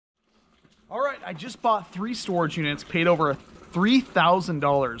All right, I just bought 3 storage units, paid over $3,000,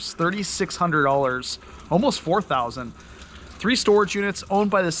 $3,600, almost $4,000. 3 storage units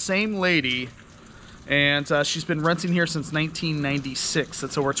owned by the same lady, and she's been renting here since 1996.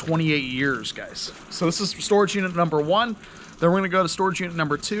 That's over 28 years, guys. So this is storage unit number 1. Then we're gonna go to storage unit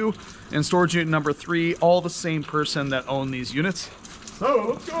number 2 and storage unit number 3, all the same person that owned these units.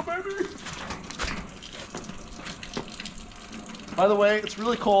 So let's go, baby. By the way, it's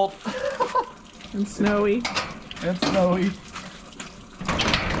really cold. And snowy. And snowy.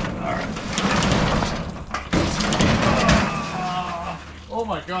 Alright. Oh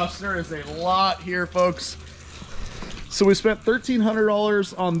my gosh, there is a lot here, folks. So we spent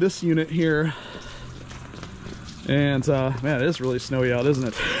 $1,300 on this unit here. And man, it is really snowy out, isn't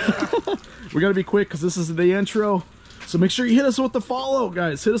it? We gotta be quick because this is the intro. So make sure you hit us with the follow,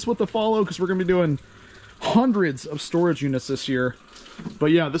 guys. Hit us with the follow because we're gonna be doing hundreds of storage units this year.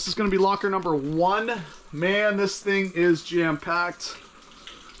 But yeah, this is going to be locker number 1. Man, this thing is jam-packed.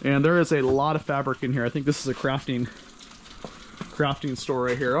 And there is a lot of fabric in here. I think this is a crafting store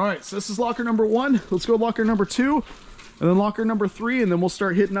right here. All right, so this is locker number 1. Let's go locker number 2. And then locker number 3. And then we'll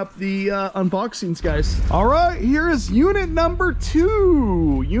start hitting up the unboxings, guys. All right, here is unit number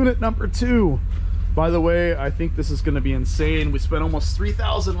 2. Unit number 2. By the way, I think this is going to be insane. We spent almost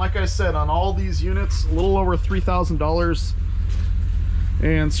 $3,000, like I said, on all these units. A little over $3,000.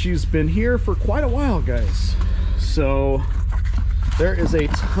 And she's been here for quite a while, guys. So there is a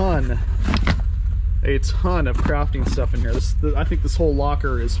ton of crafting stuff in here. I think this whole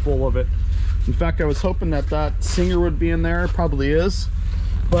locker is full of it. In fact, I was hoping that that Singer would be in there. Probably is.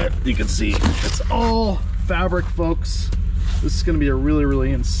 But you can see it's all fabric, folks. This is going to be a really,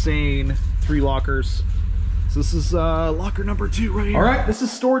 really insane 3 lockers. So this is locker number 2 right here. All right, this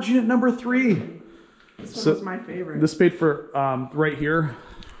is storage unit number 3. This one was my favorite. This paid for right here.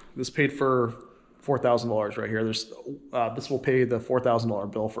 This paid for $4,000 right here. This will pay the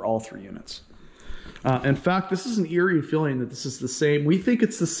 $4,000 bill for all 3 units. In fact, this is an eerie feeling that this is the same. We think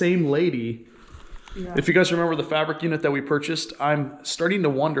it's the same lady. Yeah. If you guys remember the fabric unit that we purchased, I'm starting to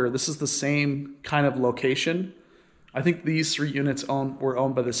wonder this is the same kind of location. I think these 3 units were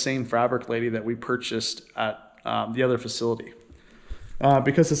owned by the same fabric lady that we purchased at the other facility.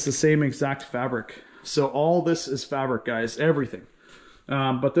 Because it's the same exact fabric. So all this is fabric, guys, everything.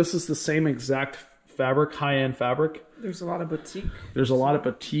 But this is the same exact fabric, high-end fabric. There's a lot of boutique. There's a lot of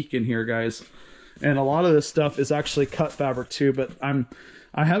boutique in here, guys. And a lot of this stuff is actually cut fabric too, but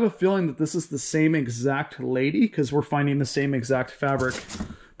I have a feeling that this is the same exact lady because we're finding the same exact fabric.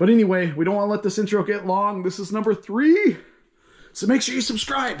 But anyway, we don't want to let this intro get long. This is number 3. So make sure you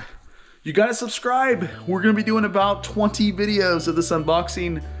subscribe. You gotta subscribe. We're gonna be doing about 20 videos of this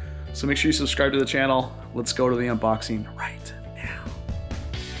unboxing. So make sure you subscribe to the channel. Let's go to the unboxing right now.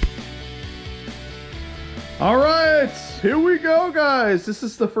 All right, here we go, guys. This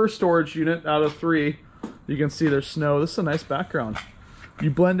is the first storage unit out of 3. You can see there's snow. This is a nice background.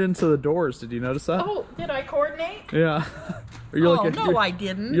 You blend into the doors. Did you notice that? Oh, did I coordinate? Yeah. No, I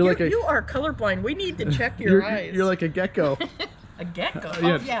didn't. You are colorblind. We need to check your eyes. You're like a gecko. A gecko?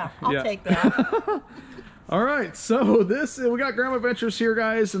 Yeah. Oh, yeah. I'll take that. All right, so we got Graham Adventures here,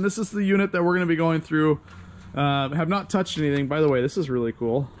 guys, and this is the unit that we're going to be going through. Have not touched anything. By the way, this is really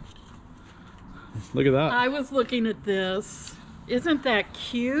cool. Look at that. I was looking at this. Isn't that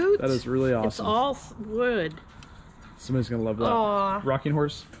cute? That is really awesome. It's all wood. Somebody's going to love that. Aww. Rocking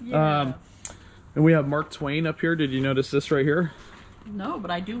horse. Yeah. And we have Mark Twain up here. Did you notice this right here? No, but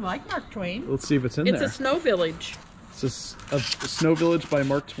I do like Mark Twain. Let's see if it's in there. It's a snow village. It's a snow village by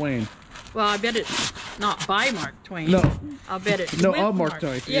Mark Twain. Well, I bet it's not by Mark Twain. No. I'll bet it's no, with of Mark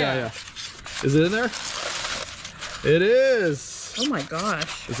Twain. Yeah. Is it in there? It is. Oh my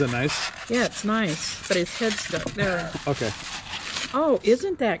gosh. Is it nice? Yeah, it's nice. But his head's stuck there. Okay. Oh,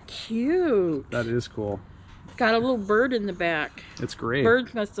 isn't that cute? That is cool. Got a little bird in the back. It's great.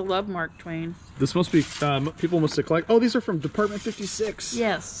 Birds must have loved Mark Twain. This must be, people must have collected. Oh, these are from Department 56.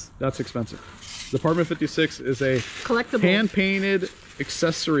 Yes. That's expensive. Department 56 is a collectible hand-painted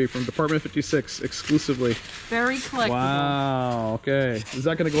accessory from Department 56 exclusively. Very collectible. Wow, okay. Is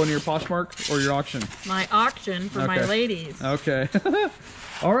that going to go in your Poshmark or your auction? My auction for my ladies. Okay.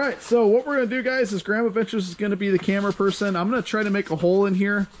 All right, so what we're going to do, guys, is Graham Adventures is going to be the camera person. I'm going to try to make a hole in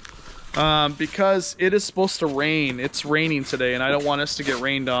here. Because it is supposed to rain. It's raining today, and I don't want us to get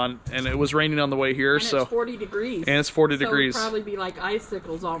rained on. And it was raining on the way here, and so it's 40 degrees. And it's 40 degrees. It'll probably be like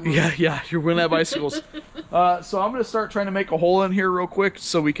icicles almost. Yeah, you're gonna have icicles. So I'm gonna start trying to make a hole in here real quick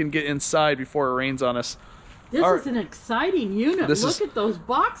so we can get inside before it rains on us. This is an exciting unit. Look at those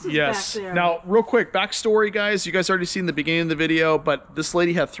boxes back there. Now, real quick, backstory, guys. You guys already seen the beginning of the video, but this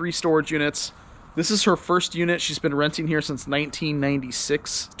lady had 3 storage units. This is her first unit. She's been renting here since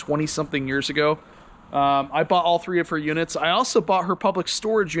 1996, 20-something years ago. I bought all 3 of her units. I also bought her public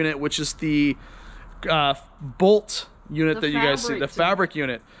storage unit, which is the bolt unit that you guys see, the fabric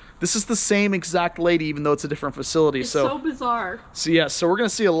unit. This is the same exact lady, even though it's a different facility. It's so bizarre. So yeah, so we're gonna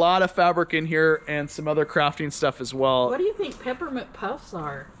see a lot of fabric in here and some other crafting stuff as well. What do you think peppermint puffs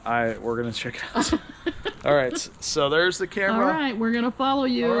are? We're gonna check it out. All right, so there's the camera. All right, we're gonna follow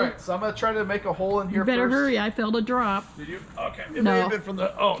you. All right, so I'm gonna try to make a hole in here. You better hurry. I felt a drop. Did you? Okay. It may have been from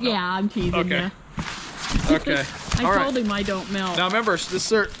the. Oh no. Yeah, I'm teasing you. Okay. I told him I don't melt. Now remember, this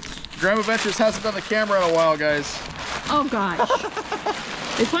Grandma Ventures hasn't done the camera in a while, guys. Oh gosh.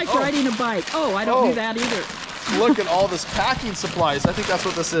 It's like riding a bike. Oh, I don't do that either. Look at all this packing supplies. I think that's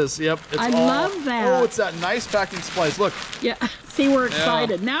what this is. Yep. I love that. Oh, it's that nice packing supplies. Look. Yeah. See, we're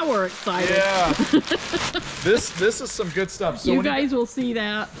excited. Now we're excited. Yeah. this is some good stuff. So you guys will see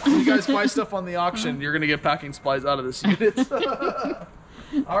that. When you guys buy stuff on the auction, you're going to get packing supplies out of this unit.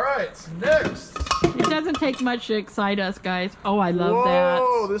 All right, next. It doesn't take much to excite us, guys. Oh, I love that.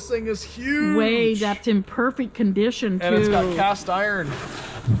 Oh, this thing is huge. Wait, that's in perfect condition, too. And it's got cast iron.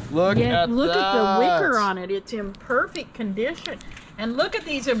 Look at that. Look at the wicker on it. It's in perfect condition. And look at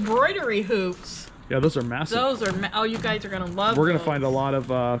these embroidery hoops. Yeah, those are massive. Those are, oh, you guys are going to love We're going to find a lot of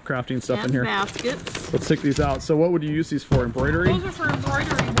crafting stuff in here. Baskets. Let's take these out. So what would you use these for? Embroidery? Those are for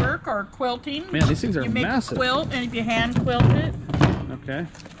embroidery work or quilting. Man, these things are massive. You make a quilt, and if you hand quilt it. Okay.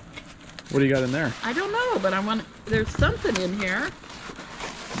 What do you got in there? I don't know, but there's something in here.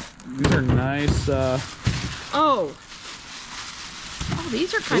 These are nice. Oh,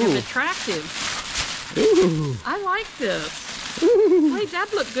 these are kind of attractive. Ooh. I like this. Ooh. Wait,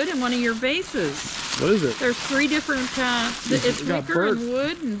 that'd look good in one of your vases. What is it? There's 3 different, it's wicker and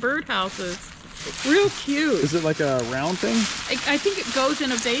wood and birdhouses. Real cute. Is it like a round thing? I think it goes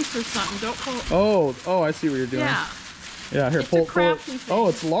in a vase or something. Don't pull. Oh, I see what you're doing. Yeah. Yeah, here, pull it. Oh,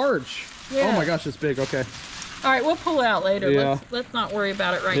 it's large. Yeah. Oh my gosh, it's big. Okay. All right, we'll pull it out later. Yeah. Let's not worry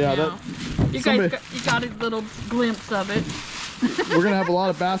about it now. You guys got a little glimpse of it. We're gonna have a lot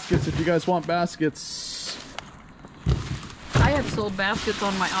of baskets if you guys want baskets. I have sold baskets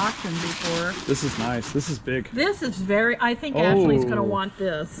on my auction before. This is nice. This is big. This is I think Ashley's gonna want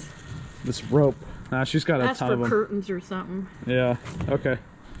this. This rope. Nah, she's got a ton of them. That's for curtains or something. Yeah. Okay.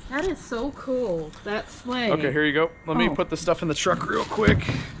 That is so cool. That sleigh. Okay, here you go. Let me put the stuff in the truck real quick.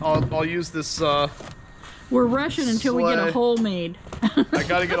 I'll use this. We're rushing until we get a hole made. I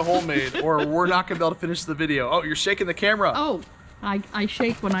gotta get a hole made, or we're not gonna be able to finish the video. Oh, you're shaking the camera. Oh, I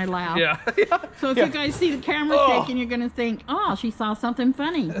shake when I laugh. Yeah. So if you guys see the camera shaking, you're gonna think, oh, she saw something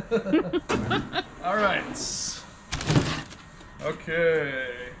funny. All right. Okay.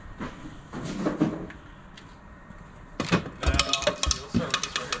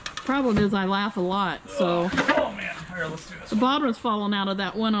 Problem is I laugh a lot, so. Oh man, here, let's do this. The bottom's falling out of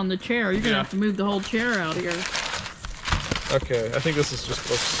that one on the chair. You're gonna have to move the whole chair out here. Okay, I think this is just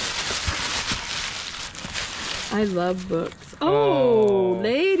books. I love books. Oh,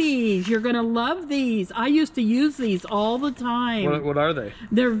 ladies, you're gonna love these. I used to use these all the time. What are they?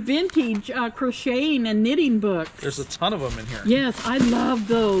 They're vintage crocheting and knitting books. There's a ton of them in here. Yes, I love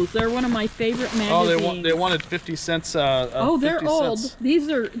those. They're one of my favorite magazines. Oh, they wanted 50 cents. Oh, they're old. These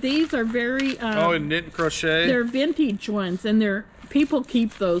are very. And knit and crochet. They're vintage ones, and people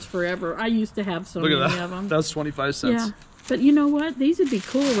keep those forever. I used to have so many of them. That's 25 cents. Yeah, but you know what? These would be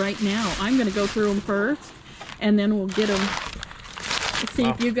cool right now. I'm gonna go through them first, and then we'll get them. See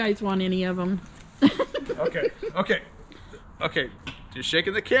if you guys want any of them. Okay. You're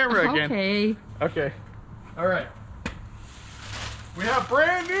shaking the camera again. Okay. All right. We have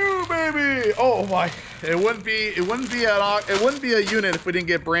brand new, baby. Oh my! It wouldn't be a unit if we didn't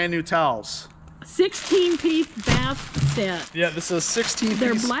get brand new towels. 16-piece bath set. Yeah, this is 16.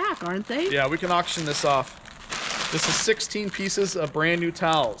 They're black, aren't they? Yeah, we can auction this off. This is 16 pieces of brand new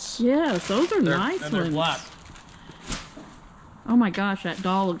towels. Yes, those are nice ones. And they're black. Oh my gosh, that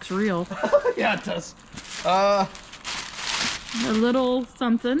doll looks real. Yeah, it does. A little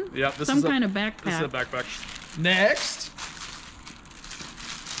something. Yep, some kind of backpack. This is a backpack. Next.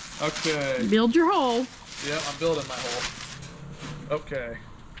 Okay. Build your hole. Yep, I'm building my hole. Okay.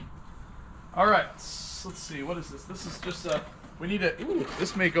 All right. Let's see. What is this? This is just a. We need a. Ooh,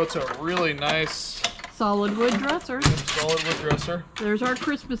 this may go to a really nice. Solid wood dresser. Solid wood dresser. There's our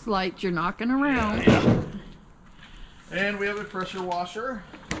Christmas lights you're knocking around. Yeah. And we have a pressure washer.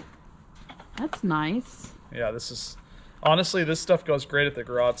 That's nice. Yeah, this is honestly, this stuff goes great at the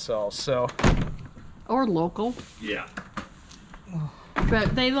garage sale. So Or local. Yeah.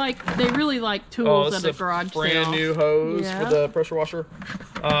 But they really like tools at a garage sale. Brand new hose Yeah. for the pressure washer.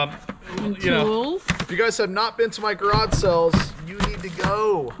 And You know, tools. if you guys have not been to my garage sales, you need to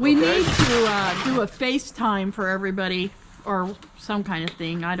go. We okay? need to do a FaceTime for everybody or some kind of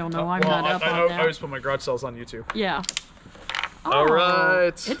thing. I don't know. I'm well, not up on I that. always put my garage sales on YouTube. Yeah. All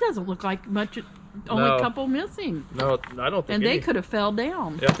right. It doesn't look like much. Only No. a couple missing. No, I don't think And any. they could have fell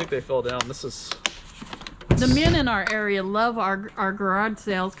down. Yeah, I think they fell down. This is. The men in our area love our garage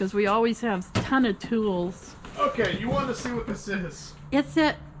sales because we always have a ton of tools. Okay, you want to see what this is? It's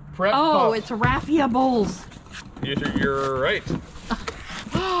at Prep oh, puff. it's raffia bowls. You're right.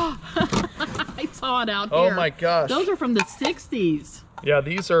 I saw it out Oh here. my gosh. Those are from the 60s. Yeah,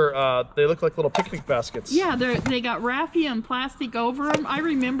 these are. They look like little picnic baskets. Yeah, they got raffia and plastic over them. I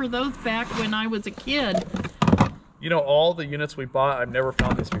remember those back when I was a kid. You know, all the units we bought, I've never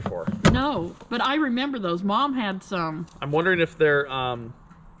found these before. No, but I remember those. Mom had some. I'm wondering if they're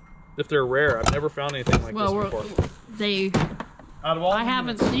rare. I've never found anything like Well, this before. they. Out of all I the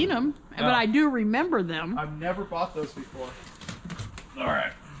haven't units, seen them, No. but I do remember them. I've never bought those before. All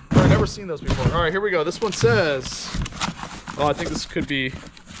right. I've never seen those before. All right, here we go. This one says. Oh, I think this could be.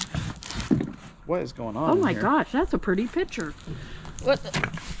 What is going on? Oh my here? gosh, that's a pretty picture. What?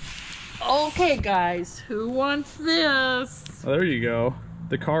 Okay, guys, who wants this? Oh, there you go.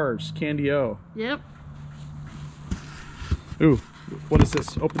 The Cars Candy O. Yep. Ooh, what is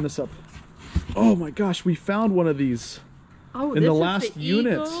this? Open this up. Oh my gosh, we found one of these Oh, in this the is last the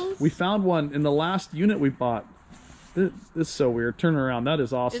unit. Eagles? We found one in the last unit we bought. This is so weird. Turn around. That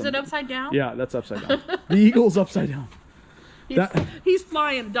is awesome. Is it upside down? Yeah, that's upside down. The Eagle's upside down. He's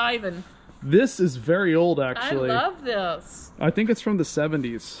flying, diving. This is very old, actually. I love this. I think it's from the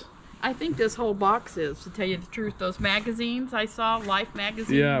 70s. I think this whole box is, to tell you the truth. Those magazines I saw, Life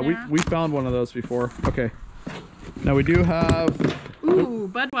magazine. Yeah, we found one of those before. Okay. Now we do have. Ooh,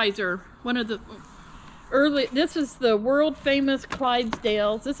 Budweiser. One of the early. This is the world famous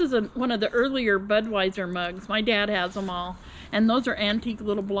Clydesdales. This is one of the earlier Budweiser mugs. My dad has them all, and those are antique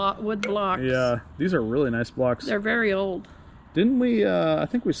little wood blocks. Yeah, these are really nice blocks. They're very old. Didn't we? I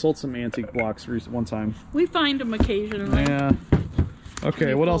think we sold some antique blocks one time. We find them occasionally. Yeah. Okay, Let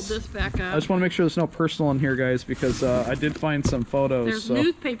me what fold else? This back up. I just want to make sure there's no personal in here, guys, because I did find some photos. There's so.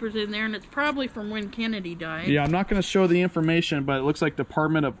 newspapers in there, and it's probably from when Kennedy died. Yeah, I'm not going to show the information, but it looks like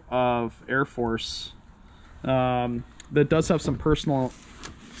Department of Air Force. That does have some personal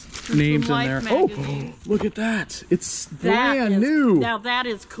names in Life there. magazine. Oh, look at that! It's That brand is- new. Now that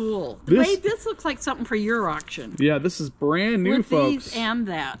is cool. This- Wait, this looks like something for your auction. Yeah, this is brand new, With folks. these and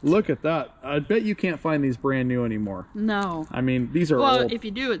that. Look at that! I bet you can't find these brand new anymore. No. I mean, these are Well, old. if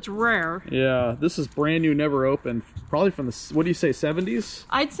you do, it's rare. Yeah, this is brand new, never opened. Probably from the, what do you say, 70s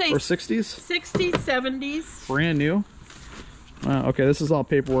I'd say or 60s? 60s, 70s. Brand new. Okay, this is all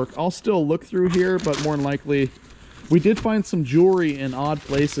paperwork. I'll still look through here, but more than likely, we did find some jewelry in odd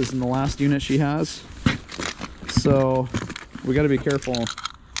places in the last unit she has. So we got to be careful.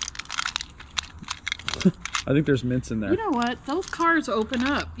 I think there's mints in there. You know what? Those cars open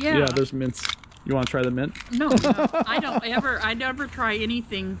up. Yeah. Yeah, there's mints. You want to try the mint? No, I don't ever. I never try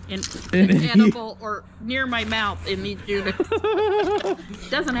anything in any- edible or near my mouth in these units.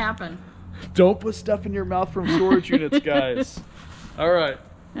 Doesn't happen. Don't put stuff in your mouth from storage units, guys. All right.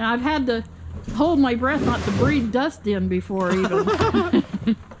 Now, I've had to hold my breath not to breathe dust in before even.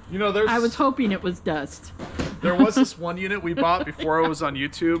 You know, there's. I was hoping it was dust. There was this one unit we bought before it was on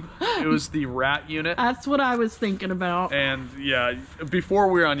YouTube. It was the rat unit. That's what I was thinking about. And yeah, before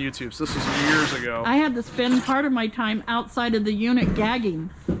we were on YouTube, so this was years ago. I had to spend part of my time outside of the unit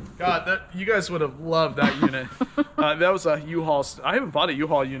gagging. God, you guys would have loved that unit. That was a U-Haul. I haven't bought a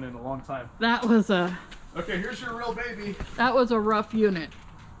U-Haul unit in a long time. That was a Okay, here's your real baby. rough unit.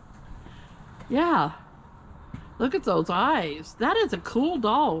 Yeah. Look at those eyes. That is a cool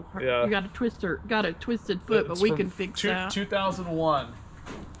doll. Yeah. You got a twisted foot, but It's we from can fix that. 2001.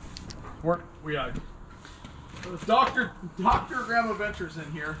 We got Dr. Grandma Ventures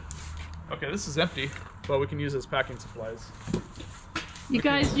in here. Okay, this is empty, but we can use it as packing supplies. You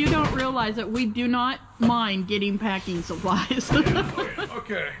guys, you don't realize that we do not mind getting packing supplies.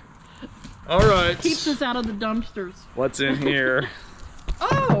 Okay. All right. Keeps us out of the dumpsters. What's in here?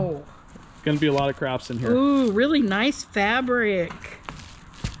 Oh! Gonna be a lot of craps in here. Ooh, really nice fabric.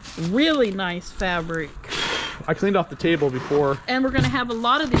 Really nice fabric. I cleaned off the table before. And we're gonna have a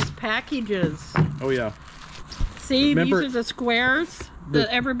lot of these packages. Oh yeah. See, Remember- these are the squares that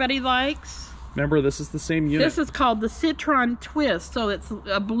everybody likes. Remember, this is the same unit. This is called the Citron Twist, so it's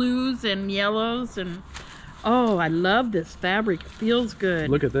blues and yellows and Oh, I love this fabric. It feels good.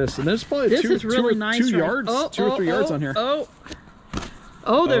 Look at this. And there's probably This two, is really nice. two yards, Oh, 2 or 3 yards on here.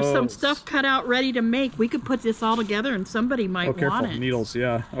 Oh, there's some stuff cut out ready to make. We could put this all together and somebody might want careful. it. Needles,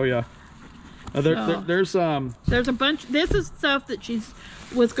 yeah. Oh, yeah. There's a bunch. This is stuff that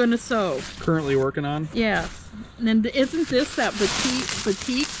was going to sew. Currently working on. Yes. And then isn't this that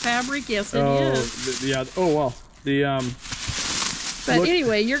batik fabric? Yes, it is. Yeah. Oh, well. The But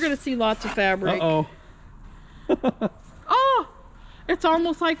anyway, you're going to see lots of fabric. Uh-oh. Oh, it's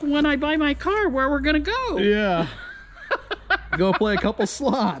almost like when I buy my car, where we're going to go. Yeah. Go play a couple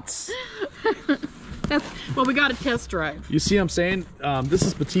slots. Well, we got a test drive. You see what I'm saying? This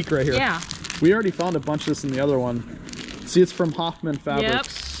is batik right here. Yeah. We already found a bunch of this in the other one. See, it's from Hoffman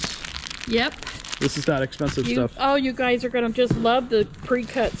Fabrics. Yep. This is that expensive stuff. Oh, you guys are going to just love the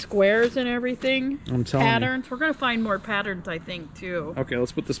pre-cut squares and everything. I'm telling you. Patterns. We're going to find more patterns, I think, too. Okay,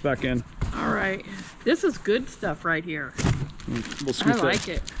 let's put this back in. All right. This is good stuff right here. We'll scoop I like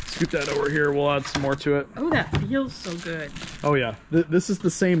it. Scoop that over here. We'll add some more to it. Oh, that feels so good. Oh, yeah. This is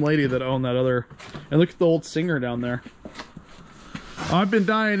the same lady that owned that other... And look at the old singer down there. I've been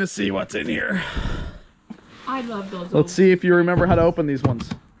dying to see what's in here. I love those. Let's see if you remember how to open these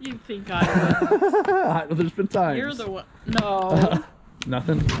ones. You think I would? There's been times. You're the one. No.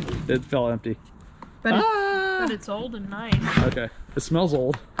 Nothing? It fell empty. But it's old and nice. Okay. It smells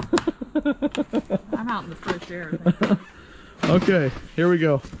old. I'm out in the fresh air. Okay, here we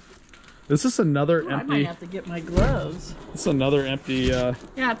go. This is another empty... I might have to get my gloves. This is another empty... Yeah,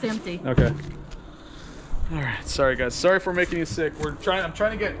 it's empty. Okay. Alright, sorry guys. Sorry for making you sick. I'm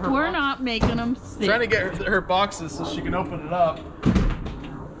trying to get her... We're not making them sick. Trying to get her boxes so she can open it up.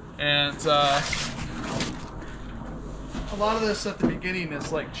 And a lot of this at the beginning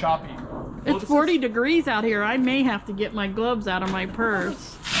is like choppy. It's 40 degrees out here. I may have to get my gloves out of my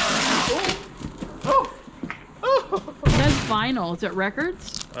purse. Oh! It says vinyl. Is it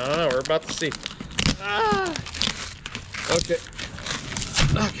records? I don't know. We're about to see. Okay.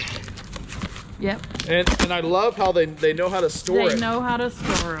 Okay. Yep. And I love how they know how to store it. They know how to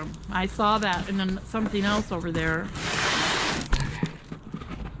store them. I saw that, and then something else over there.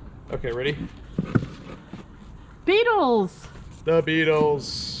 Okay, ready? Beatles. The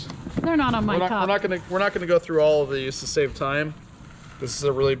Beatles. They're not on my top. We're not gonna go through all of these to save time. This is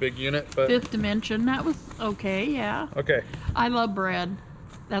a really big unit, but Fifth Dimension. That was okay. Yeah. okay. I love bread.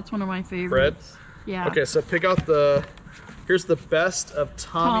 That's one of my favorites. Bread? Yeah. Okay, so pick out here's the best of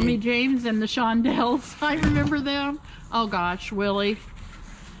Tommy James and the Shondells. I remember them. Oh gosh, Willie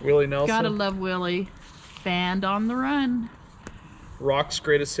Nelson. Gotta love Willie. Band on the Run. Rock's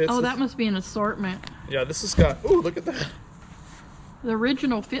Greatest Hits. Oh, that must be an assortment. Yeah, this has got... Ooh, look at that. The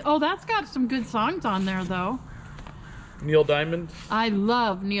original fit. Oh, that's got some good songs on there, though. Neil Diamond. I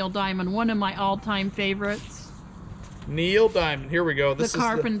love Neil Diamond. One of my all-time favorites. Neil Diamond. Here we go. This the is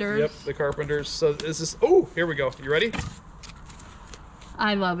Carpenters. Yep, the Carpenters. So is this... Oh, here we go. You ready?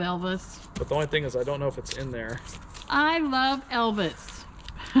 I love Elvis. But the only thing is I don't know if it's in there. I love Elvis.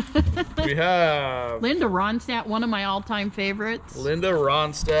 We have... Linda Ronstadt, one of my all-time favorites. Linda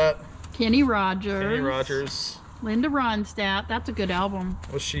Ronstadt. Kenny Rogers. Kenny Rogers. Linda Ronstadt. That's a good album.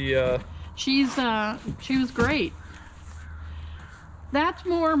 Was she... she was great. That's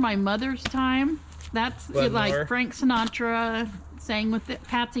more my mother's time. That's like Frank Sinatra sang with it.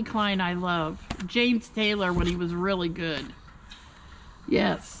 Patsy Cline I love. James Taylor when he was really good.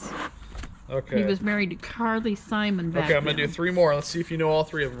 Yes. Okay. He was married to Carly Simon back Okay, I'm going to do 3 more. Let's see if you know all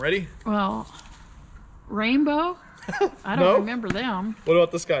 3 of them. Ready? Well, Rainbow? I don't remember them. What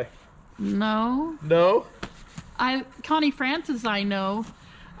about this guy? No. No? Connie Francis I know.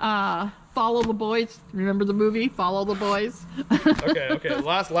 Follow the Boys. Remember the movie Follow the Boys? Okay.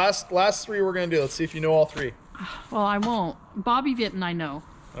 Last 3 we're going to do. Let's see if you know all 3. Well, I won't. Bobby Vinton I know.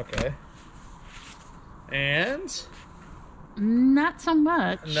 Okay. And? Not so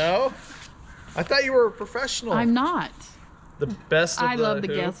much. No? I thought you were a professional. I'm not. The best of I love the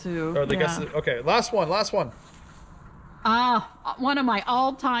Guess Who. Or the Guess Who. Okay, last one. One of my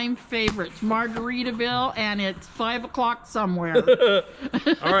all-time favorites, Margaritaville, and it's 5 o'clock somewhere.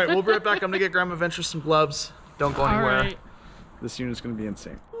 All right, we'll be right back. I'm gonna get Grandma Venture some gloves. Don't go anywhere. All right. This unit's gonna be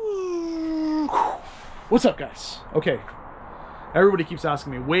insane. What's up, guys? Okay. Everybody keeps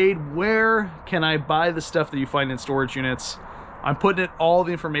asking me, Wade, where can I buy the stuff that you find in storage units? I'm putting all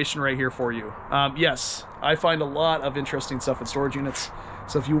the information right here for you. Yes, I find a lot of interesting stuff in storage units.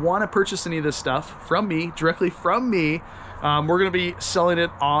 So if you want to purchase any of this stuff from me, directly from me, we're going to be selling it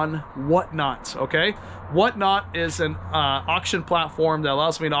on Whatnot, okay? Whatnot is an auction platform that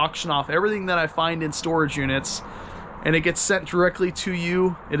allows me to auction off everything that I find in storage units and it gets sent directly to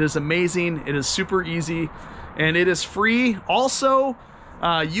you. It is amazing. It is super easy, and it is free. Also,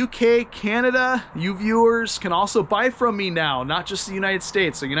 UK, Canada, you viewers can also buy from me now, not just the United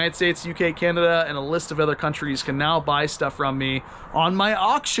States. So United States, UK, Canada, and a list of other countries can now buy stuff from me on my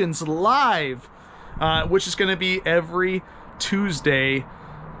auctions live, which is going to be every Tuesday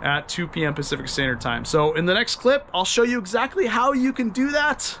at 2 p.m. Pacific Standard Time. So in the next clip, I'll show you exactly how you can do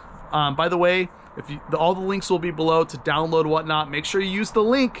that. By the way, all the links will be below to download Whatnot. Make sure you use the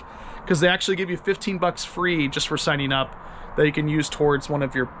link, because they actually give you 15 bucks free just for signing up, that you can use towards one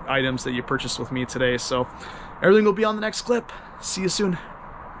of your items that you purchased with me today. So everything will be on the next clip. See you soon.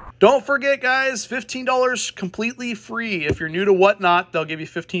 Don't forget, guys, $15 completely free. If you're new to Whatnot, they'll give you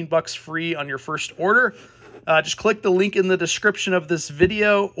 15 bucks free on your first order. Just click the link in the description of this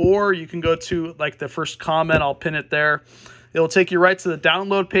video, or you can go to like the first comment. I'll pin it there. It'll take you right to the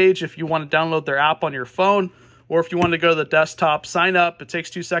download page if you want to download their app on your phone, or if you want to go to the desktop, sign up. It takes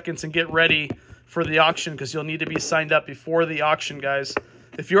 2 seconds, and get ready for the auction, because you'll need to be signed up before the auction, guys.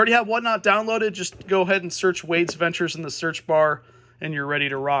 If you already have Whatnot downloaded, just go ahead and search Wade's Ventures in the search bar, and you're ready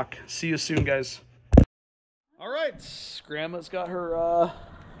to rock. See you soon, guys. All right, Grandma's got her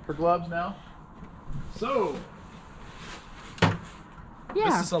gloves now. So, Yeah.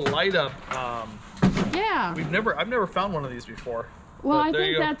 this is a light up. Yeah. I've never found one of these before. Well, But I there you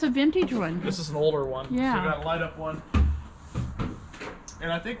think go. that's a vintage one. This is an older one. Yeah. So we got a light up one.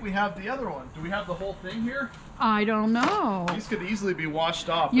 And I think we have the other one. Do we have the whole thing here? I don't know. These could easily be washed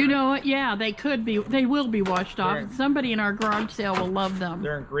off. You know what? Yeah, they could be. They will be washed off. They're- Somebody in our garage sale will love them.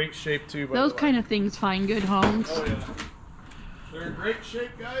 They're in great shape too. By Those the way. kind of things find good homes. Oh yeah. They're in great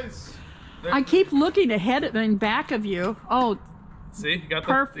shape, guys. I keep looking ahead and back of you. Oh, See, you got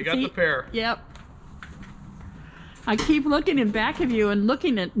perfect. the pair. Yep. I keep looking in back of you and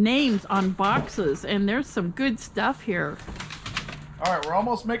looking at names on boxes, and there's some good stuff here. All right, we're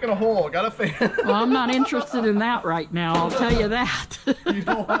almost making a hole. Got a fan. Well, I'm not interested in that right now, I'll tell you that. You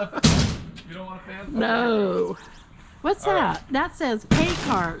don't want a fan? No. What's All that? That says pay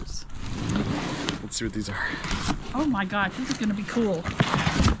cars. Let's see what these are. Oh my gosh, this is going to be cool.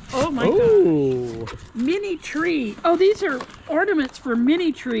 Oh my god. Oh. Mini tree. Oh, these are ornaments for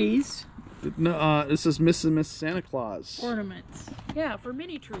mini trees. No, this is Miss and Miss Santa Claus. Ornaments. Yeah, for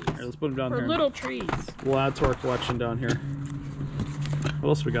mini trees. All right, let's put them down For here. little trees. We'll add to our collection down here. What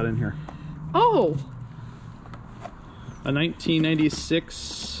else we got in here? Oh. A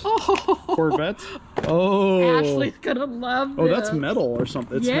 1996 Oh. Corvette. Oh. Ashley's gonna love this. Oh, that's metal or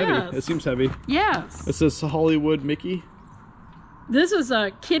something. It's Yes. heavy. It seems heavy. Yes. It says Hollywood Mickey. This is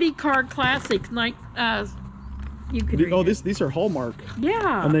a kitty car classic. Like, you could read Oh, it. these are Hallmark,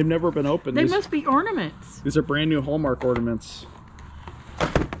 Yeah. and they've never been opened. They These, must be ornaments. these are brand new Hallmark ornaments.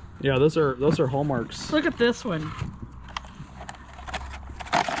 Yeah, those are Hallmarks. Look at this one.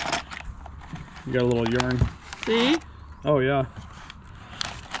 You got a little yarn. See? Oh yeah.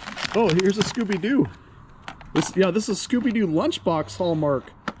 Oh, here's a Scooby-Doo. This is Scooby-Doo lunchbox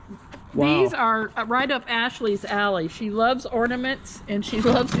Hallmark. Wow. These are right up Ashley's alley. She loves ornaments and she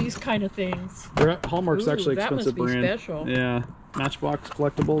loves these kind of things. Hallmark's Ooh, actually that must expensive be brand. special. Yeah. Matchbox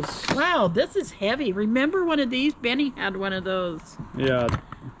collectibles. Wow, this is heavy. Remember one of these? Benny had one of those. Yeah.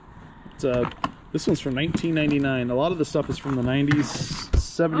 It's this one's from 1999. A lot of the stuff is from the 90s,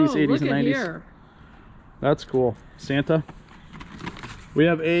 70s, Oh, 80s, look and at 90s. here. That's cool. Santa. We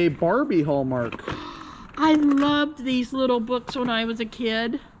have a Barbie Hallmark. I loved these little books when I was a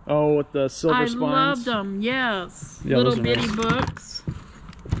kid. Oh, with the silver I spines. loved them, yes. Yeah, little those are bitty nice. books.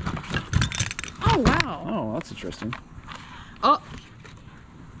 Oh, wow. Oh, that's interesting. Oh,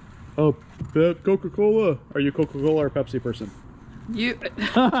 Oh, Coca-Cola. Are you a Coca-Cola or Pepsi person? you.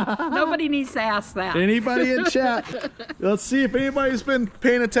 Nobody needs to ask that. Anybody in chat? Let's see if anybody's been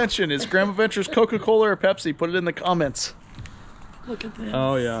paying attention. Is Grandma Ventures Coca-Cola or Pepsi? Put it in the comments. Look at this.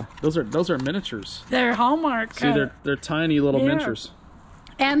 Oh yeah, those are miniatures. They're Hallmark. See, they're tiny little Yeah. miniatures.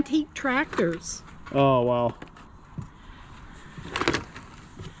 Antique tractors. Oh wow.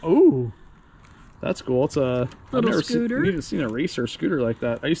 Ooh, that's cool. It's a Little I've never scooter. seen a racer scooter like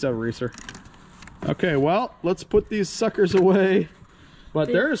that. I used to have a racer. Okay, well, let's put these suckers away. But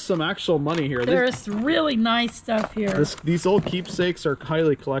there is some actual money here. There's really nice stuff here. These old keepsakes are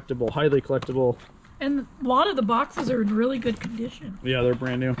highly collectible. Highly collectible. And a lot of the boxes are in really good condition. Yeah, they're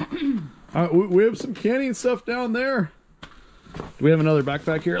brand new. We have some canning stuff down there. Do we have another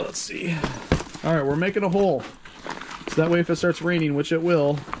backpack here? Let's see. All right, we're making a hole. So that way if it starts raining, which it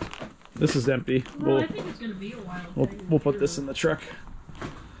will, this is empty. Well, I think it's going to be a while. We'll put this in the truck.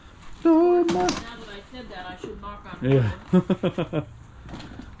 Now that I said that, I should knock on wood. Yeah.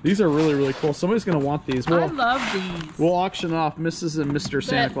 These are really, really cool. Somebody's gonna want these. I love these. We'll auction off Mrs. and Mr.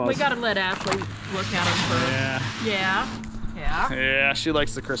 Santa But Claus. we gotta let Ashley look at them first. Yeah. Yeah. Yeah, she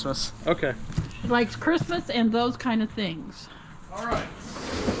likes the Christmas. Okay. She likes Christmas and those kind of things. All right.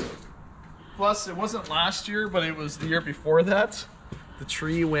 Plus, it wasn't last year, but it was the year before that. The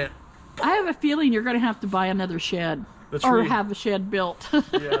tree went. I have a feeling you're gonna have to buy another shed. Or have a shed built. Yeah,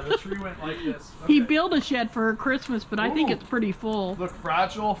 the tree went like this. Okay. He built a shed for her Christmas, but I think it's pretty full. Look,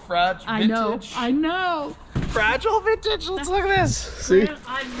 fragile, vintage. I know. Fragile vintage. Let's look at this. See?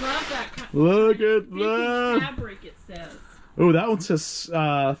 I love that kind. Look at Vintage that. fabric, it says. Oh, that one says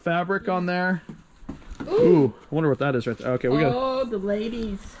fabric on there. Ooh, I wonder what that is right there. Okay, we got. Oh, the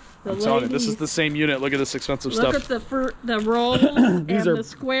ladies. I'm telling you, this is the same unit. Look at this expensive Look stuff. at the rolls and the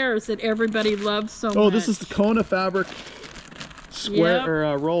squares that everybody loves so much. Oh, this is the Kona fabric square Yep.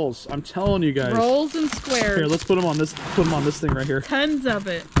 or rolls. I'm telling you guys. Rolls and squares. Here, let's put them on this. Put them on this thing right here. Tons of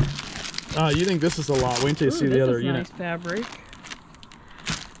it. You think this is a lot? Wait until you see the other unit. Nice fabric.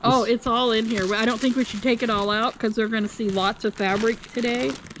 Oh, it's all in here. I don't think we should take it all out because they're going to see lots of fabric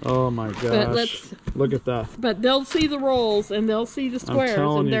today. Oh my gosh! Look at that. But they'll see the rolls and they'll see the squares,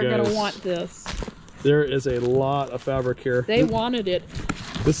 and they're going to want this. There is a lot of fabric here. They wanted it.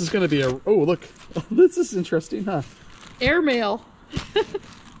 This is going to be a. Oh, look! This is interesting, huh? Airmail.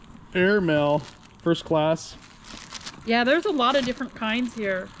 Airmail, first class. Yeah, there's a lot of different kinds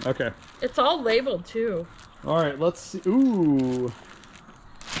here. Okay. It's all labeled too. All right, let's see. Ooh.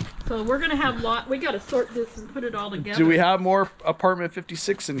 So we're gonna have we gotta sort this and put it all together. Do we have more apartment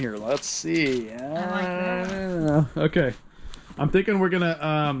 56 in here? Let's see. Okay. I'm thinking we're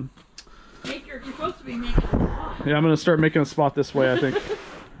gonna you're supposed to be making a spot. yeah, I'm gonna start making a spot this way, I think.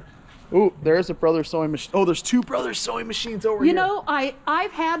 Ooh, there's a Brothers sewing machine. Oh, there's two Brothers sewing machines over here. You know,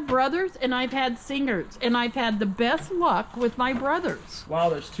 I've had brothers and I've had singers, and I've had the best luck with my brothers. Wow,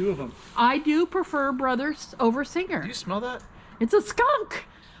 there's two of them. I do prefer brothers over singer. Do you smell that? It's a skunk.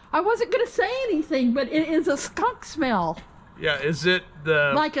 I wasn't gonna say anything, but it is a skunk smell. Yeah, is it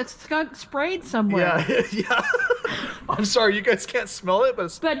the... Like a skunk sprayed somewhere. Yeah, yeah. I'm sorry, you guys can't smell it, but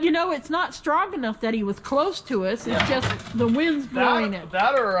it's... But you know, it's not strong enough that he was close to us. It's just the wind's blowing it.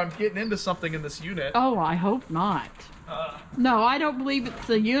 That or I'm getting into something in this unit. Oh, I hope not. No, I don't believe it's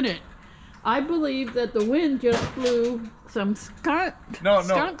the unit. I believe that the wind just blew some skunk smell.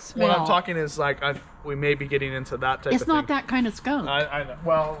 What I'm talking is like we may be getting into that type of thing. It's not that kind of skunk. I know.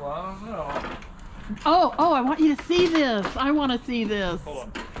 Well, I don't know. Oh, I want you to see this. I want to see this. Hold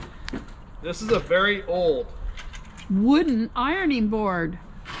on. This is a very old. Wooden ironing board.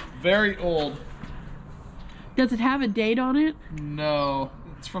 Very old. Does it have a date on it? No,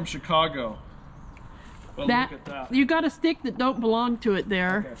 it's from Chicago. But look at that. You got a stick that don't belong to it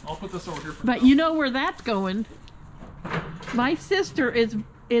there. Okay, I'll put this over here. But you know where that's going. My sister is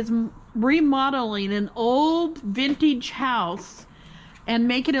remodeling an old vintage house and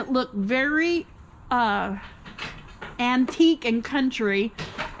making it look very antique and country,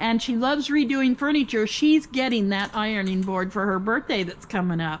 and she loves redoing furniture. She's getting that ironing board for her birthday that's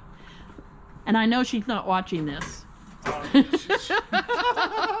coming up, and I know she's not watching this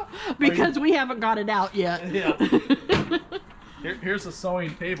because we haven't got it out yet. Yeah. Here's a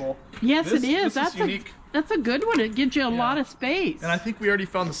sewing table. Yes, it is. That's unique. That's a good one. It gives you a lot of space. And I think we already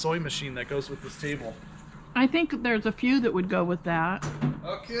found the sewing machine that goes with this table. I think there's a few that would go with that.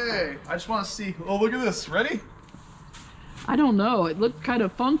 Okay, I just want to see. Oh, look at this. Ready? I don't know. It looked kind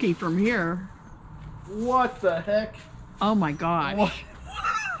of funky from here. What the heck? Oh my gosh. What?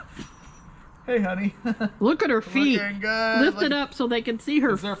 Hey, honey. Look at her feet. Looking good. Lift it up so they can see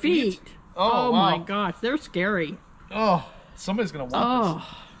her feet. Oh, my wow. gosh. They're scary. Oh, somebody's going to want this.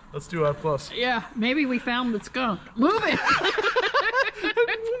 Let's do it up close. Yeah, maybe we found the skunk. Move it.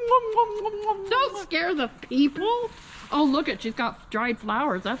 Don't scare the people. Oh, look it. She's got dried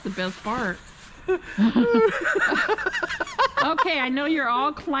flowers. That's the best part. Okay, I know you're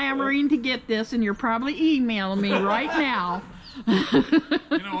all clamoring to get this, and you're probably emailing me right now.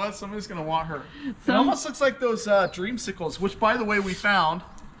 You know what? Somebody's going to want her. It almost looks like those dreamsicles, which, by the way, we found.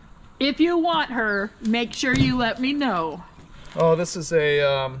 If you want her, make sure you let me know. Oh, this is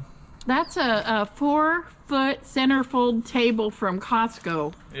a... That's a 4-foot centerfold table from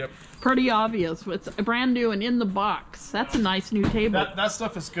Costco. Yep. Pretty obvious. It's brand new and in the box. That's a nice new table. That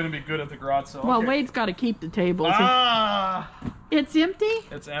stuff is going to be good at the garage sale. Well, okay. Wade's got to keep the table. It's empty?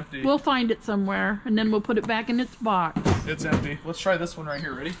 It's empty. We'll find it somewhere, and then we'll put it back in its box. It's empty. Let's try this one right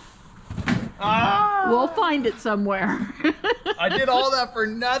here. Ready? We'll find it somewhere. I did all that for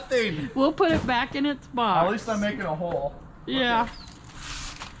nothing. We'll put it back in its box. At least I'm making a hole. Yeah. Okay.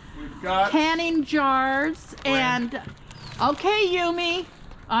 We've got canning jars and... Okay, Yumi.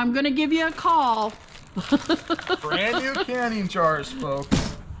 I'm gonna give you a call. Brand new canning jars,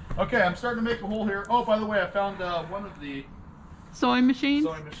 folks. Okay, I'm starting to make a hole here. Oh, by the way, I found one of the Sewing machines?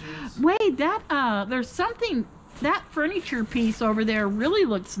 sewing machines. Wait, that there's something, that furniture piece over there really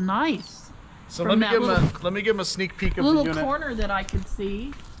looks nice. So From let me give him a sneak peek of the Little unit. corner that I could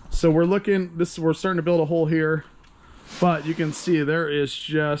see. So we're starting to build a hole here, but you can see there is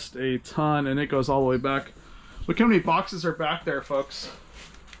just a ton, and it goes all the way back. Look how many boxes are back there, folks.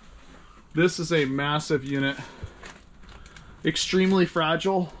 This is a massive unit. Extremely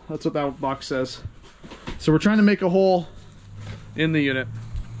fragile. That's what that box says. So we're trying to make a hole in the unit.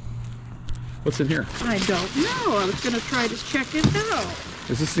 What's in here? I don't know. I was gonna try to check it out.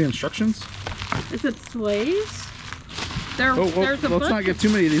 Is this the instructions? Is it sleighs? There's a let's bunch. not get too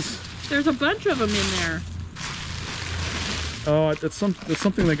many of these. There's a bunch of them in there. Oh, it's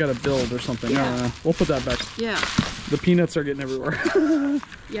something they gotta build or something. I don't Yeah. know. We'll put that back. Yeah. The peanuts are getting everywhere.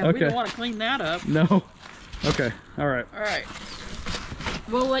 Yeah. We Okay. don't want to clean that up. No. Okay. All right. All right.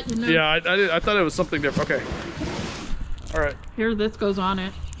 We'll let you know. Yeah, I thought it was something different. Okay. All right. Here, this goes on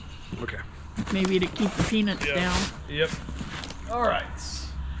it. Okay. Maybe to keep the peanuts Yeah. down. Yep. All right.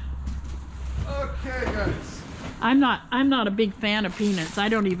 Okay, guys. I'm not a big fan of peanuts. I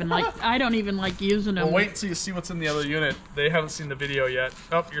don't even like using them. Well, wait until you see what's in the other unit. They haven't seen the video yet.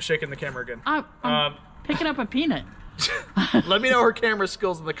 Oh, you're shaking the camera again. I'm picking up a peanut. Let me know her camera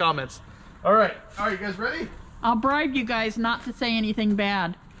skills in the comments. All right. All right, you guys ready? I'll bribe you guys not to say anything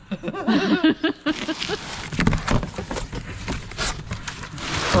bad.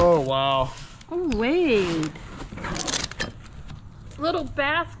 Oh, wow. Oh, wait. Little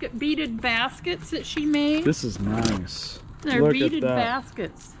beaded baskets that she made. This is nice. They're Look beaded at that.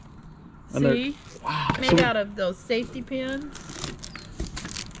 baskets. And they're- See? Wow. Made So out of those safety pins.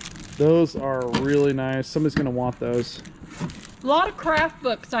 those are really nice. Somebody's going to want those. A lot of craft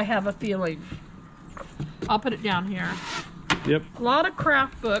books, I have a feeling. I'll put it down here. Yep. A lot of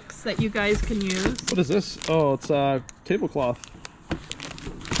craft books that you guys can use. What is this? Oh, it's tablecloth.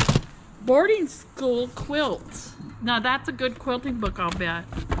 Boarding school quilts. Now that's a good quilting book, I'll bet.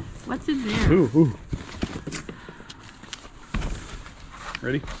 What's in there? Ooh, ooh.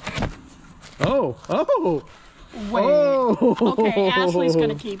 Ready? Oh, oh, Wait. oh. Okay, Ashley's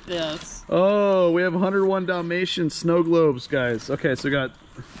gonna keep this. Oh, we have 101 Dalmatian snow globes, guys. Okay, so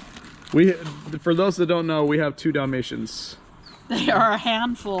for those that don't know, we have 2 Dalmatians. They are a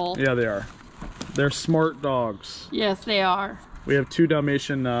handful. Yeah, they are. They're smart dogs. Yes, they are. We have 2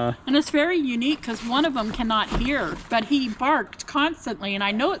 Dalmatian. And it's very unique because one of them cannot hear, but he barked constantly, and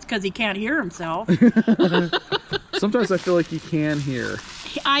I know it's because he can't hear himself. Sometimes I feel like he can hear.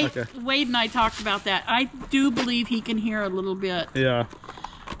 Okay. Wade and I talked about that. I do believe he can hear a little bit Yeah.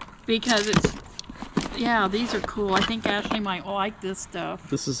 because it's, yeah, these are cool. I think Ashley might like this stuff.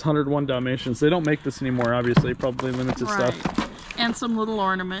 This is 101 Dalmatians. They don't make this anymore, obviously. Probably limited Right. stuff. And some little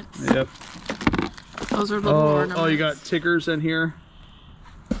ornaments. Yep. Those are little ornaments. Oh, you got Tiggers in here.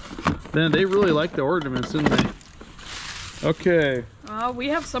 Then they really like the ornaments, didn't they? Okay. We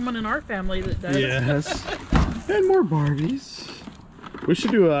have someone in our family that does. Yes. And more Barbies. We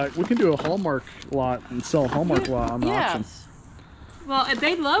should do we can do a Hallmark lot and sell a Hallmark lot on the auction. Yes. Well,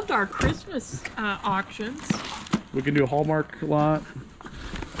 they loved our Christmas auctions. We can do a Hallmark lot.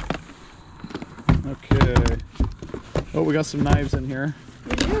 Okay. Oh, we got some knives in here.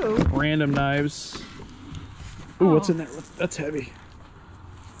 We do. Random knives. Ooh, Oh. what's in there? That's heavy.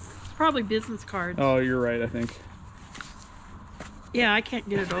 It's probably business cards. Oh, you're right, I think. Yeah, I can't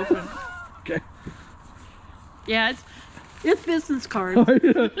get it open. Okay. Yeah, it's business cards.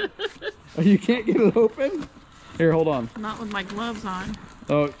 Oh, you can't get it open? Here, hold on. Not with my gloves on.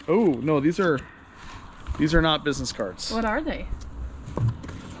 Oh, no, these are not business cards. What are they?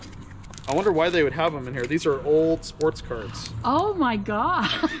 I wonder why they would have them in here. These are old sports cards. Oh my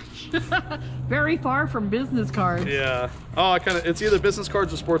gosh. Very far from business cards. Yeah. Oh, it's either business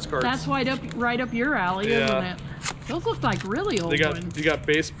cards or sports cards. That's right up your alley, Yeah. isn't it? Those look like really old ones. You got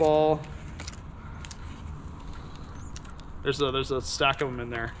baseball. There's a stack of them in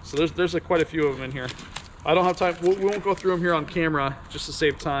there. So there's quite a few of them in here. I don't have time. We won't go through them here on camera just to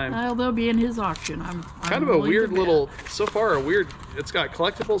save time. Well, they'll be in his auction. Kind of a weird little, so far it's got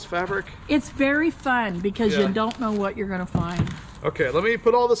collectibles, fabric. It's very fun because Yeah. you don't know what you're going to find. Okay, let me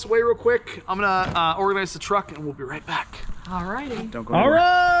put all this away real quick. I'm gonna organize the truck and we'll be right back. Alrighty. Don't go anywhere.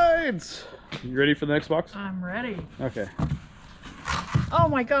 All right! You ready for the next box? I'm ready. Okay. Oh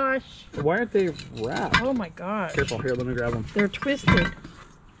my gosh. Why aren't they wrapped? Oh my gosh. Careful, here, let me grab them. They're twisted.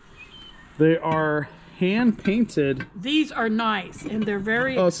 They are hand painted. These are nice and they're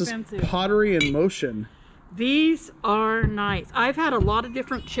very Oh, it says expensive. Pottery in Motion. These are nice. I've had a lot of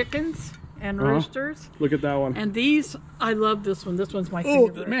different chickens and roosters. Look at that one. And these, I love this one. This one's my Oh,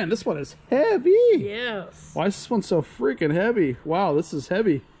 favorite. man, this one is heavy. Yes. Why is this one so freaking heavy? Wow, this is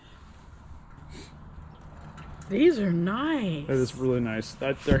heavy. These are nice. That is really nice.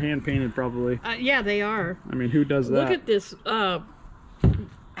 They're hand painted, probably. Yeah, they are. I mean, who does that? Look at this a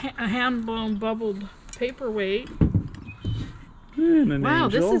hand-blown bubbled paperweight. And an Wow,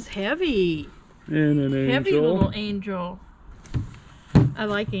 angel. this is heavy. And an angel. Heavy little angel. I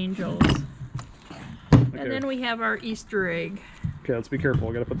like angels. Okay. And then we have our Easter egg. Okay, let's be careful.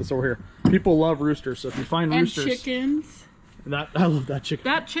 I gotta put this over here. People love roosters, so if you find And roosters, chickens. I love that chicken.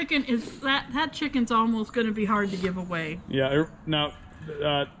 That chicken is that chicken's almost going to be hard to give away. Yeah. Now,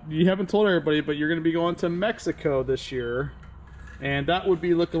 you haven't told everybody, but you're gonna be going to Mexico this year, and that would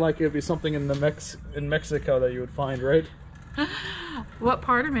be looking like it'd be something in Mexico that you would find, right? What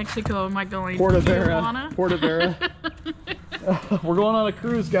part of Mexico am I going? Puerto Tijuana? Vera. Puerto Vera. We're going on a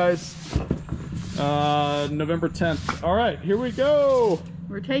cruise, guys. November 10th. All right, here we go.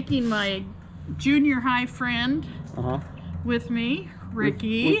 We're taking my junior high friend with me,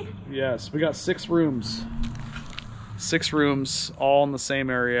 Ricky. Yes, we got 6 rooms. 6 rooms, all in the same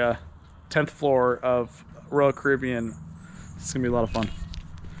area. 10th floor of Royal Caribbean. It's gonna be a lot of fun.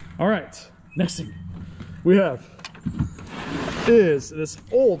 All right, next thing we have is this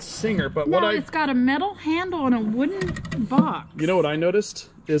old Singer, but No, it's got a metal handle and a wooden box. You know what I noticed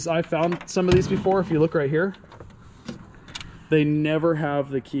is I found some of these before. If you look right here, they never have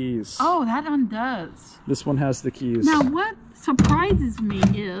the keys. Oh, that undoes. This one has the keys. Now, what surprises me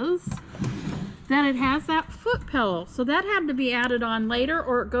is that it has that foot pillow. So that had to be added on later,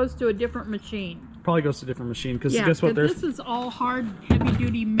 or it goes to a different machine. Probably goes to a different machine because Yeah, guess what? There's this is all hard,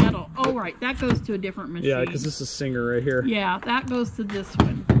 heavy-duty metal. Oh, right, that goes to a different machine. yeah, because this is Singer right here. Yeah, that goes to this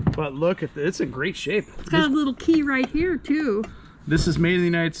one. But look at it's in great shape. It's got a little key right here too. This is made in the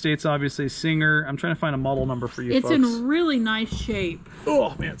United States, obviously. Singer. I'm trying to find a model number for you It's folks. in really nice shape.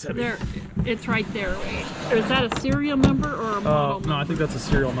 Oh man, it's heavy. There, it's right there. Wait, is that a serial number or a model number? No, I think that's a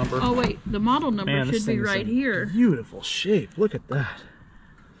serial number. Oh wait, the model number Man, this should be thing is right in here. Beautiful shape. Look at that.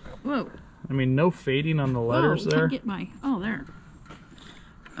 Whoa. I mean, no fading on the letters there. Can't get my. Oh, there.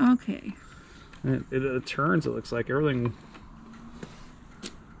 Okay. It turns. It looks like everything.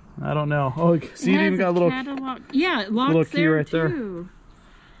 I don't know. Oh, see, it even got a little. Catalog. Yeah, it locks little key there right there. too.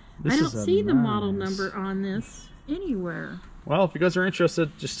 This I is don't a see the model nice- number on this anywhere. Well, if you guys are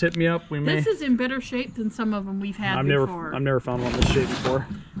interested, just hit me up. We may. This is in better shape than some of them we've had I've before. never found one this shape before.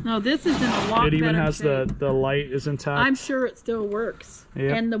 No, this is in a lot It even better has shape. the light is intact. I'm sure it still works.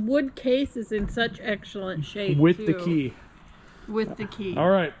 Yep. And the wood case is in such excellent shape with too. the key. With the key. All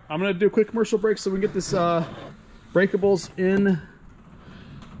right, I'm gonna do a quick commercial break so we can get this breakables in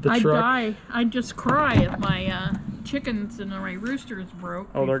the I'd truck. die. I'd just cry if my chickens and my roosters broke.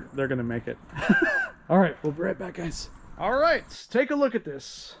 Oh, they're gonna make it. All right, we'll be right back, guys. All right, take a look at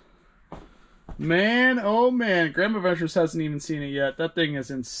this. Man, oh man, Grandma Ventures hasn't even seen it yet. That thing is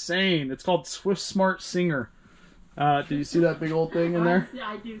insane. It's called Swift Smart Singer. Do you see that big old thing in there?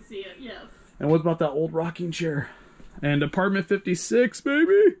 I do see it, yes. And what about that old rocking chair? And apartment 56,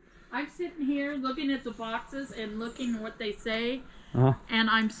 baby. I'm sitting here looking at the boxes and looking what they say, Uh-huh. and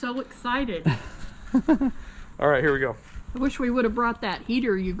I'm so excited. All right, here we go. I wish we would have brought that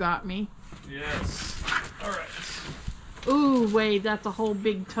heater you got me. Yes. All right. Ooh, wait, that's a whole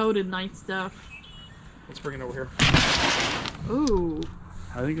big toted nice stuff. Let's bring it over here. Ooh.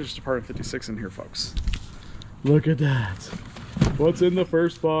 I think there's just apartment 56 in here, folks. Look at that. What's in the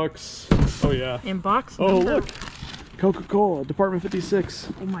first box? Oh, yeah. In box Oh, number... look. Coca-Cola, Department 56.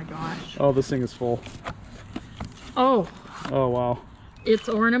 Oh my gosh. Oh, this thing is full. Oh, Oh, wow. it's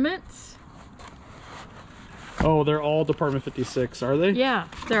ornaments? Oh, they're all Department 56, are they? Yeah,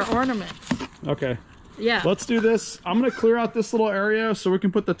 they're ornaments. Okay. Yeah. Let's do this. I'm going to clear out this little area so we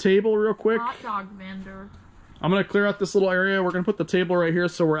can put the table real quick. Hot dog vendor. I'm going to clear out this little area. We're going to put the table right here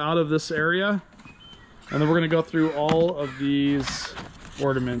so we're out of this area. And then we're going to go through all of these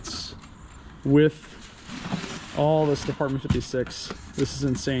ornaments with all this Department 56. This is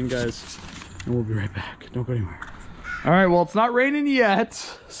insane, guys. And we'll be right back. Don't go anywhere. All right, well, it's not raining yet.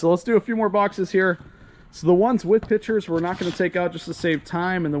 So let's do a few more boxes here. So the ones with pictures, we're not going to take out just to save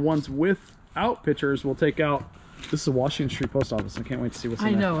time. And the ones without pictures, we'll take out. This is the Washington Street Post Office. I can't wait to see what's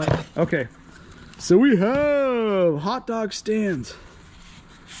in there. I know it. Okay, so we have hot dog stands.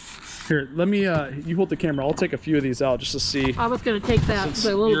 Here, let me, you hold the camera. I'll take a few of these out just to see. I was going to take that, Since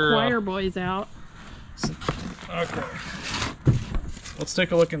the little you're, choir boys out. Okay. Let's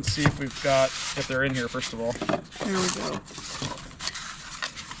take a look and see if they're in here, first of all. There we go.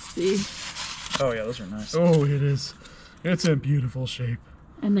 See? Oh yeah, those are nice. Oh, it is. It's in beautiful shape.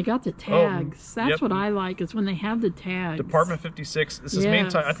 And they got the tags. That's yep. what I like, is when they have the tags. Department 56. This is main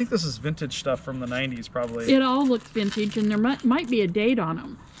type. I think this is vintage stuff from the 90s, probably. It all looks vintage, and there might be a date on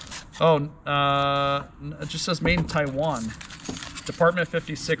them. Oh, it just says made in Taiwan. Department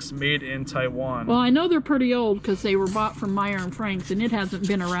 56, made in Taiwan. Well, I know they're pretty old because they were bought from Meyer and Frank's, and it hasn't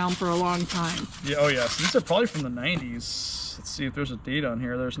been around for a long time. Yeah. Oh, yes. These are probably from the 90s. Let's see if there's a date on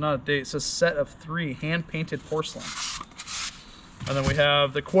here. There's not a date. It says set of 3 hand-painted porcelain. And then we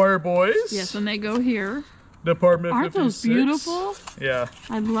have the Choir Boys. Yes, and they go here. Department 56. Aren't those beautiful? Yeah.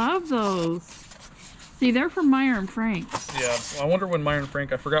 I love those. See, they're from Meyer and Frank's. Yeah. Well, I wonder when Meyer and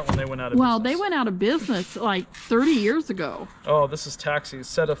Frank, I forgot when they went out of Well, business. they went out of business like 30 years ago. Oh, this is Taxis.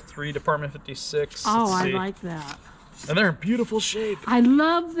 Set of 3, Department 56. Oh, Let's I see. like that. And they're in beautiful shape. I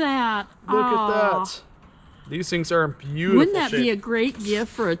love that. Look Aw. at that. These things are in beautiful Wouldn't that shape. be a great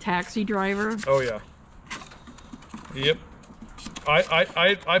gift for a taxi driver? Oh, yeah. Yep.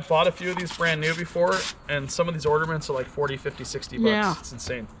 I bought a few of these brand new before, and some of these ornaments are like 40, 50, 60 bucks. Yeah. It's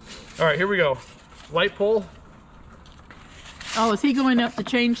insane. All right, here we go. Light pole. Oh, is he going up to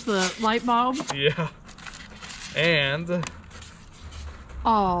change the light bulb? Yeah. And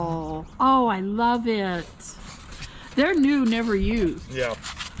Oh, I love it. They're new, never used. yeah.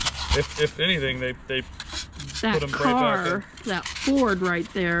 If anything, they That put them right back car, that Ford right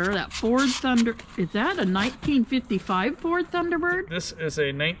there, that Ford Thunder, is that a 1955 Ford Thunderbird? This is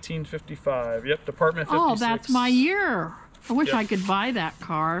a 1955. Yep, Department 56. Oh, that's my year. I wish Yep. I could buy that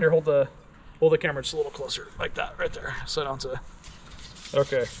car. Here, hold the camera just a little closer, like that, right there. So I don't have to.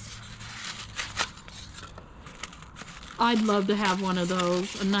 Okay. I'd love to have one of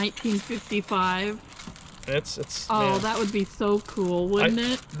those, a 1955. It's. Oh, man. that would be so cool, wouldn't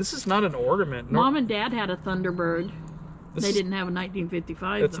it? This is not an ornament. Mom and Dad had a Thunderbird. This They is- didn't have a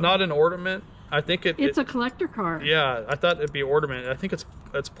 1955. It's though. not an ornament. I think It's a collector car. Yeah, I thought it'd be ornament. I think it's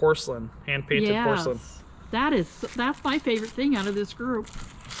porcelain, hand painted porcelain. That's my favorite thing out of this group.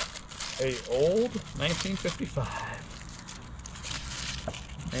 A old 1955,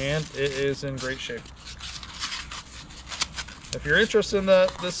 and it is in great shape. If you're interested in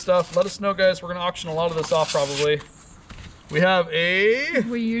this stuff, let us know, guys. We're gonna auction a lot of this off probably. We have a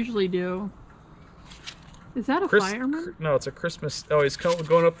We usually do. Is that a fireman? No, it's a Christmas. Oh, he's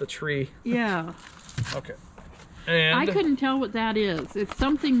going up the tree. Yeah. Okay. And I couldn't tell what that is. It's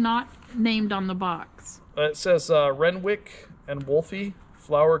something not named on the box. it says Renwick and Wolfie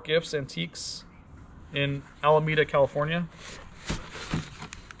Flower Gifts Antiques in Alameda, California.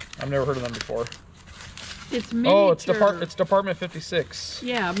 I've never heard of them before. It's miniature. Oh, it's Department 56.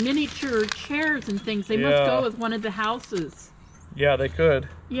 Yeah, miniature chairs and things. They must go with one of the houses. Yeah, they could.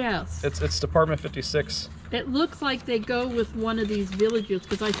 Yes. It's Department 56. It looks like they go with one of these villages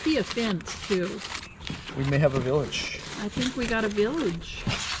because I see a fence too. We may have a village. I think we got a village.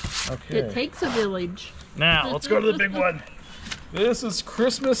 Okay. It takes a village. Now, let's go to the big one. This is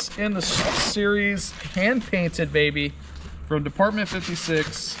Christmas in the series, hand-painted, baby, from Department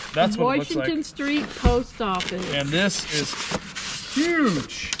 56. That's what it looks Washington like. Street Post Office. And this is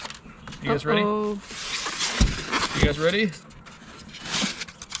huge. You guys ready? Uh-oh. You guys ready?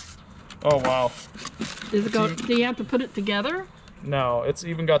 Oh, wow. Does it go, do you have to put it together? No, it's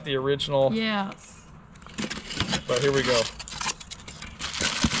even got the original, Yes. but here we go.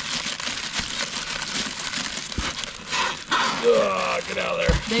 Ugh, get out of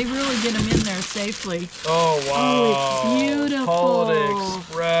there. They really get them in there safely. Oh, wow. Oh, it's beautiful. Holiday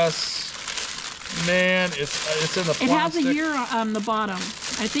Express. Man, it's in the plastic. It has a year on the bottom.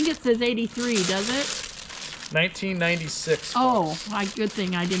 I think it says 83, does it? 1996. Oh, good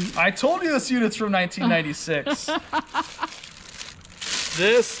thing I didn't. I told you this unit's from 1996.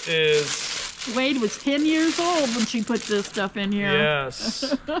 This is... Wade was 10 years old when she put this stuff in here.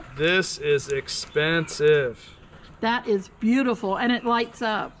 Yes. This is expensive. That is beautiful, and it lights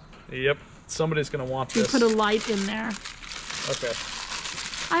up. Yep. Somebody's going to want You this. put a light in there. Okay.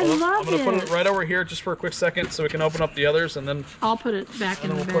 I love I'm going to put it. it right over here just for a quick second so we can open up the others, and then I'll put it back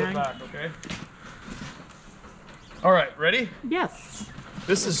in we'll the put it bag. back, okay? All right, ready? Yes.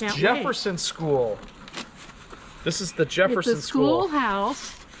 This is Can't Jefferson School. This is the Jefferson It's a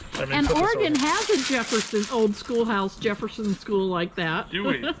schoolhouse. Let me And put this Oregon over. has a Jefferson, old schoolhouse, Jefferson school like that. Do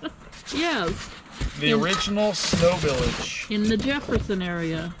we? Yes, The original Snow Village. in the Jefferson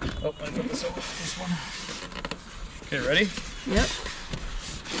area. Oh, I put this over this one. Okay, ready? Yep.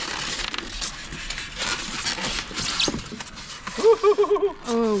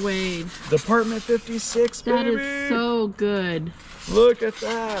 Oh, Wade. Department 56, That baby. is so good. Look at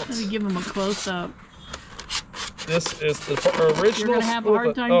that. Let me give him a close-up. This is the original. You're gonna have a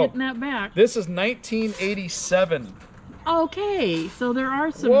hard time getting that back. This is 1987. Okay, so there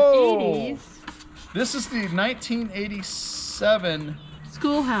are some Whoa. 80s. This is the 1987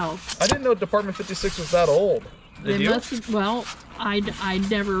 Schoolhouse. I didn't know Department 56 was that old. Did They you? must have, well, I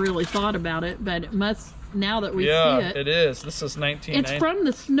never really thought about it, but it must, now that we see Yeah, it. it is. This is 1990. It's from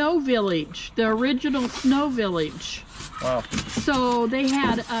the Snow Village, the original Snow Village. Wow. So they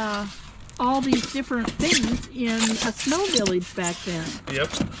had all these different things in a snow village back then. Yep.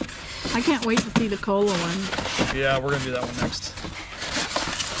 I can't wait to see the cola one. Yeah, we're gonna do that one next.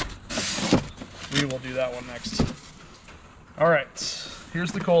 We will do that one next. All right.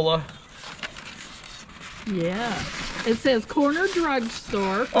 Here's the cola. Yeah. It says corner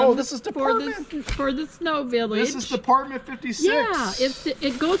drugstore. Oh, this is Department. For the Snow Village. This is Department 56. Yeah,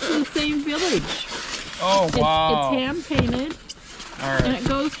 it goes to the same village. Oh, wow. It's hand painted. All right. And it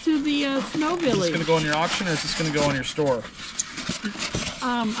goes to the Snow Is this Village. going to go in your auction or is this going to go in your store?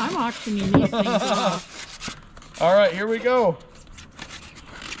 I'm auctioning these things off. All right, here we go.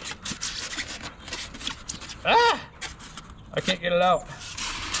 Ah! I can't get it out.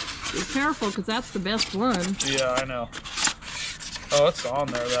 Be careful, because that's the best one. Yeah, I know. Oh, it's on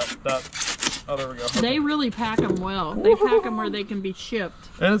there. Oh, there we go. They really pack them well. They pack them where they can be shipped.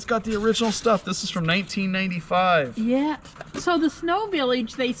 And it's got the original stuff. This is from 1995. Yeah. So the Snow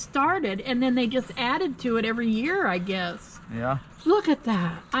Village, they started, and then they just added to it every year, I guess. Yeah. Look at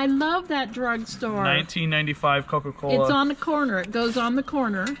that. I love that drugstore. 1995 Coca-Cola. It's on the corner. It goes on the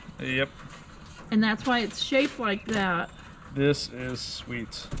corner. Yep. And that's why it's shaped like that. This is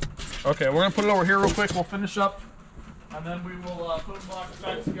sweet. Okay, we're going to put it over here real quick. We'll finish up. And then we will put the box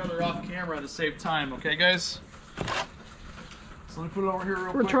back together off camera to save time. Okay, guys? So let me put it over here real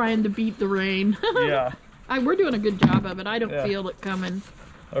quick. We're trying to beat the rain. Yeah. We're doing a good job of it. I don't Yeah. feel it coming.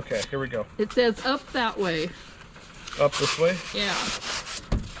 Okay, here we go. It says up that way. Up this way. Yeah.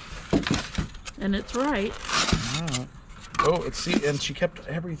 And it's right. Oh, it's see, and she kept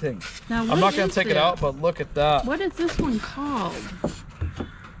everything. Now, I'm what not going is to take it this? out, but look at that. What is this one called?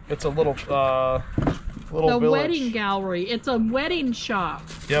 It's a little The village. wedding gallery. It's a wedding shop.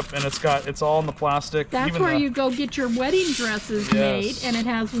 Yep, and it's all in the plastic. That's Even where the- you go get your wedding dresses made, Yes. and it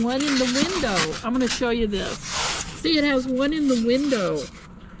has one in the window. I'm going to show you this. See, it has one in the window.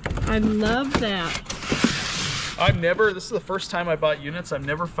 I love that. This is the first time I bought units. I've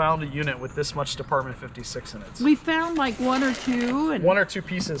never found a unit with this much Department 56 in it. We found like one or two, and One or two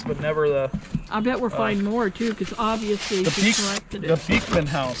pieces, but never the I bet we'll find more too, because obviously she collected the it. Beekman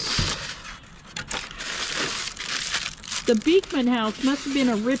House. The Beekman house must have been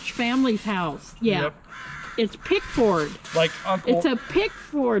a rich family's house. Yeah. Yep. It's Pickford. Like Uncle It's a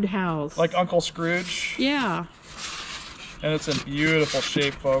Pickford house. like Uncle Scrooge. Yeah. And it's in beautiful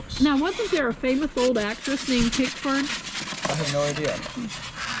shape, folks. Now, wasn't there a famous old actress named Pickford? I have no idea.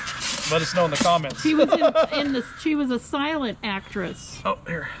 Let us know in the comments. She was in this. She was a silent actress. Oh,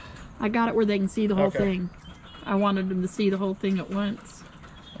 here. I got it where they can see the whole Okay. thing. I wanted them to see the whole thing at once.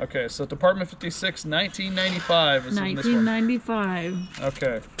 Okay, so Department 56, 1995 is in this one. 1995.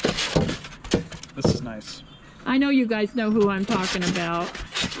 Okay. This is nice. I know you guys know who I'm talking about.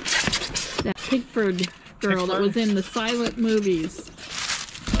 That Pickford girl that was in the silent movies.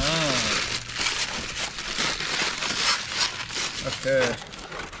 Oh. Okay.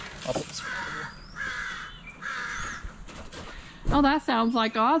 I'll put this Oh, that sounds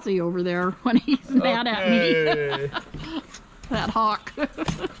like Ozzy over there when he's mad at me. Okay. That hawk.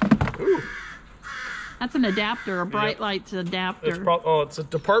 That's an adapter, a bright lights adapter. It's a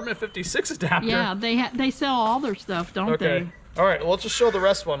Department 56 adapter. Yeah, they sell all their stuff, don't Okay. All right, well, let's just show the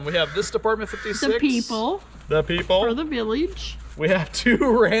rest one. We have this Department 56. they? The people The people. for the village. We have two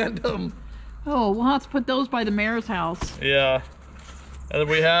random. Oh, we'll have to put those by the mayor's house. Yeah. And then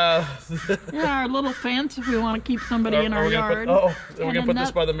we have. Yeah, our little fence if we want to keep somebody in our yard. Are we And going to put this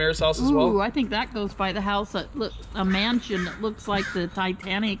another- by the mayor's house as Ooh, well? I think that goes by the house that a mansion that looks like the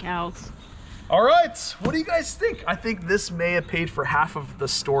Titanic house. All right. What do you guys think? I think this may have paid for half of the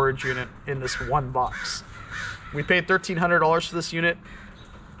storage unit in this one box. We paid $1,300 for this unit.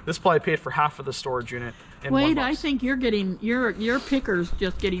 This probably paid for half of the storage unit in one Wade, box. I think you're getting your picker's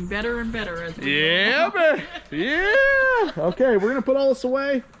just getting better and better as we Yeah, go. man. Yeah. Okay, we're going to put all this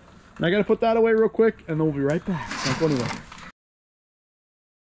away. And I got to put that away real quick, and then we'll be right back. Don't go anywhere.